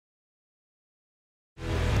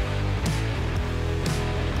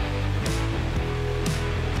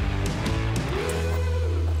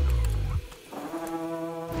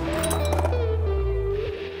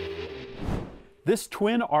This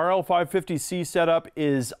twin RL-550C setup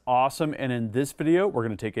is awesome, and in this video, we're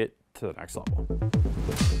going to take it to the next level.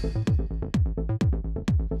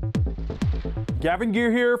 Gavin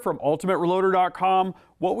Gear here from UltimateReloader.com.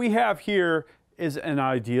 What we have here is an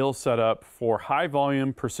ideal setup for high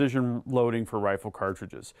volume precision loading for rifle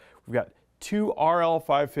cartridges. We've got two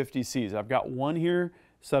RL-550Cs. I've got one here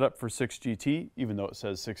set up for 6GT, even though it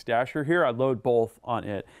says 6-dasher here. I load both on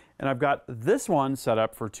it. And I've got this one set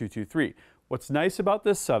up for 223. What's nice about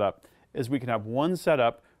this setup is we can have one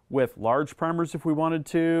setup with large primers if we wanted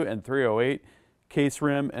to, and 308 case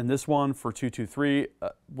rim, and this one for 223,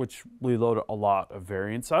 which we load a lot of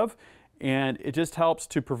variants of. And it just helps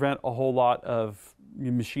to prevent a whole lot of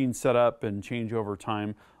machine setup and changeover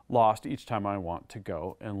time lost each time I want to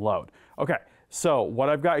go and load. Okay, so what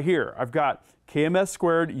I've got here, I've got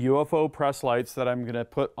KMS² UFO press lights that I'm gonna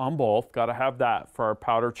put on both. Gotta have that for our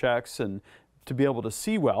powder checks and to be able to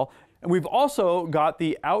see well. And we've also got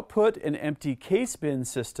the output and empty case bin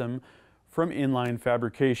system from Inline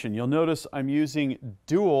Fabrication. You'll notice I'm using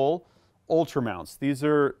dual Ultramounts. These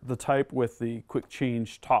are the type with the quick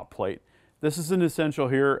change top plate. This is an essential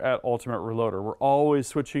here at Ultimate Reloader. We're always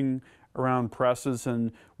switching around presses,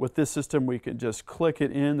 and with this system we can just click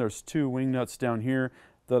it in. There's two wing nuts down here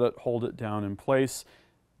that hold it down in place.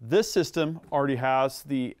 This system already has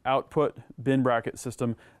the output bin bracket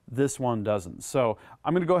system. This one doesn't. So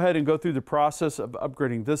I'm going to go ahead and go through the process of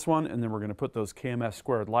upgrading this one, and then we're going to put those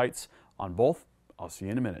KMS² lights on both. I'll see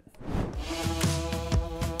you in a minute.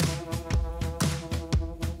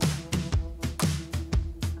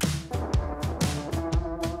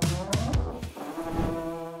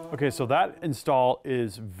 Okay, so that install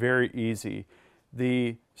is very easy.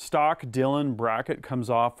 The stock Dillon bracket comes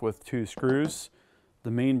off with 2 screws.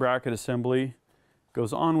 The main bracket assembly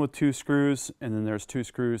goes on with 2 screws, and then there's 2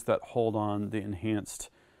 screws that hold on the enhanced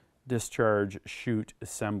discharge chute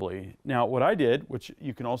assembly. Now what I did, which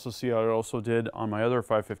you can also see I also did on my other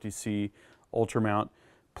 550C Ultramount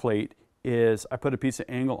plate, is I put a piece of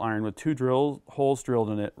angle iron with 2 holes drilled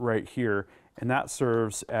in it right here, and that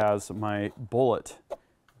serves as my bullet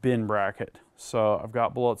bin bracket. So I've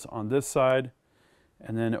got bullets on this side,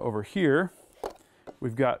 and then over here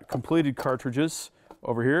we've got completed cartridges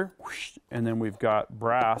over here, and then we've got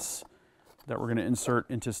brass that we're going to insert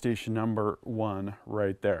into station number 1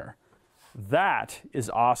 right there. That is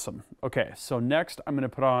awesome. Okay, so next I'm going to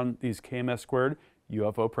put on these KMS²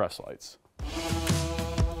 UFO press lights.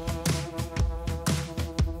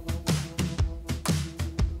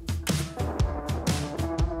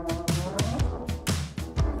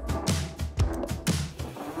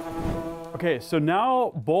 Okay, so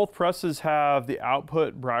now both presses have the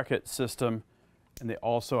output bracket system, and they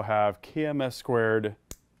also have KMS²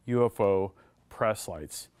 UFO press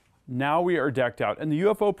lights. Now we are decked out, and the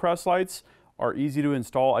UFO press lights are easy to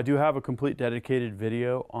install. I do have a complete dedicated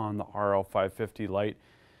video on the RL-550 light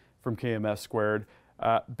from KMS².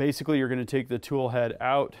 Basically, you're going to take the tool head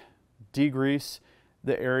out, degrease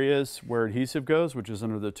the areas where adhesive goes, which is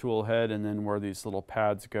under the tool head, and then where these little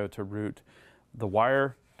pads go to route the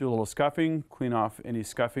wire. Do a little scuffing, clean off any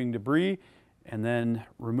scuffing debris, and then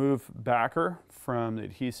remove backer from the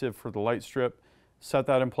adhesive for the light strip. Set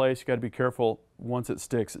that in place. You got to be careful. Once it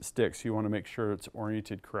sticks, it sticks. You want to make sure it's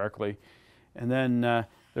oriented correctly. And then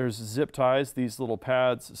there's zip ties. These little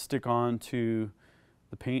pads stick on to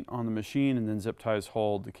the paint on the machine, and then zip ties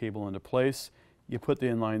hold the cable into place. You put the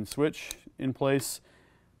inline switch in place,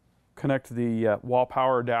 connect the wall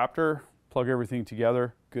power adapter, plug everything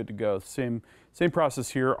together, good to go. Same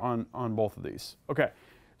process here on both of these. Okay,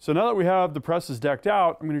 so now that we have the presses decked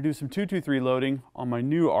out, I'm going to do some 223 loading on my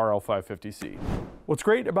new RL-550C. What's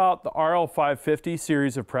great about the RL-550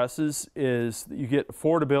 series of presses is that you get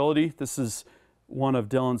affordability. This is one of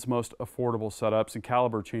Dillon's most affordable setups, and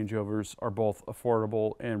caliber changeovers are both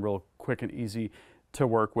affordable and real quick and easy to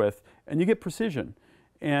work with, and you get precision.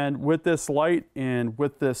 And with this light and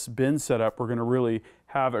with this bin setup, we're going to really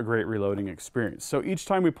have a great reloading experience. So each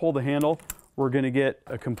time we pull the handle, we're going to get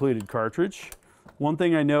a completed cartridge. One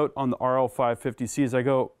thing I note on the RL-550C is I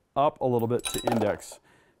go up a little bit to index,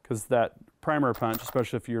 because that primer punch,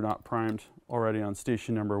 especially if you're not primed already on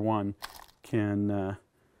station number 1, can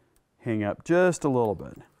hang up just a little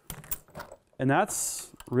bit. And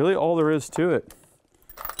that's really all there is to it.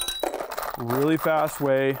 Really fast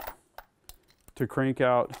way to crank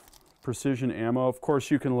out precision ammo. Of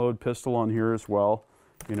course, you can load pistol on here as well.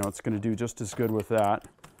 You know, it's going to do just as good with that.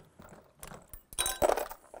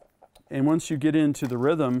 And once you get into the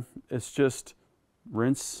rhythm, it's just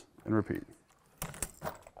rinse and repeat.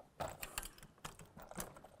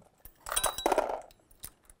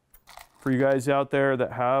 For you guys out there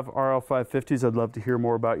that have RL-550s, I'd love to hear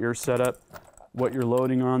more about your setup, what you're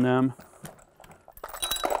loading on them,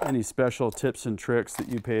 any special tips and tricks that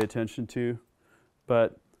you pay attention to.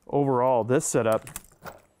 But overall, this setup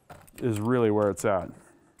is really where it's at.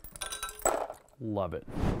 Love it.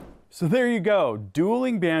 So there you go,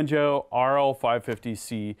 dueling banjo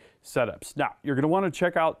RL-550C setups. Now, you're going to want to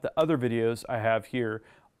check out the other videos I have here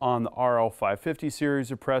on the RL-550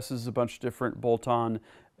 series of presses, a bunch of different bolt-on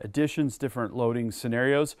additions, different loading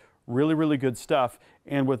scenarios. Really, really good stuff.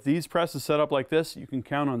 And with these presses set up like this, you can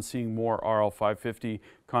count on seeing more RL-550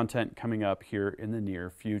 content coming up here in the near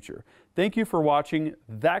future. Thank you for watching.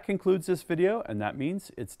 That concludes this video, and that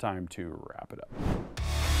means it's time to wrap it up.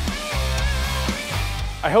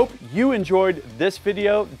 I hope you enjoyed this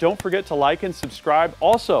video. Don't forget to like and subscribe.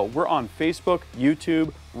 Also, we're on Facebook,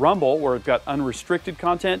 YouTube, Rumble, where we've got unrestricted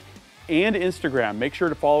content, and Instagram. Make sure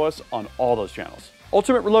to follow us on all those channels.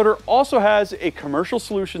 Ultimate Reloader also has a commercial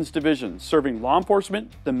solutions division serving law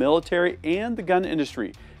enforcement, the military, and the gun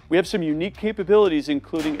industry. We have some unique capabilities,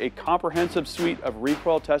 including a comprehensive suite of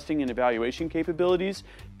recoil testing and evaluation capabilities,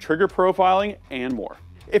 trigger profiling, and more.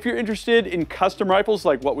 If you're interested in custom rifles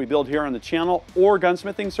like what we build here on the channel or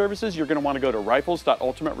gunsmithing services, you're going to want to go to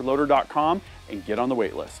rifles.ultimatereloader.com and get on the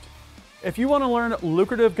wait list. If you want to learn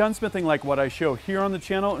lucrative gunsmithing like what I show here on the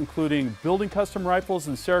channel, including building custom rifles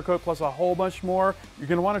and Cerakote plus a whole bunch more, you're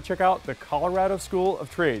going to want to check out the Colorado School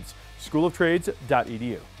of Trades,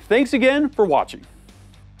 schooloftrades.edu. Thanks again for watching.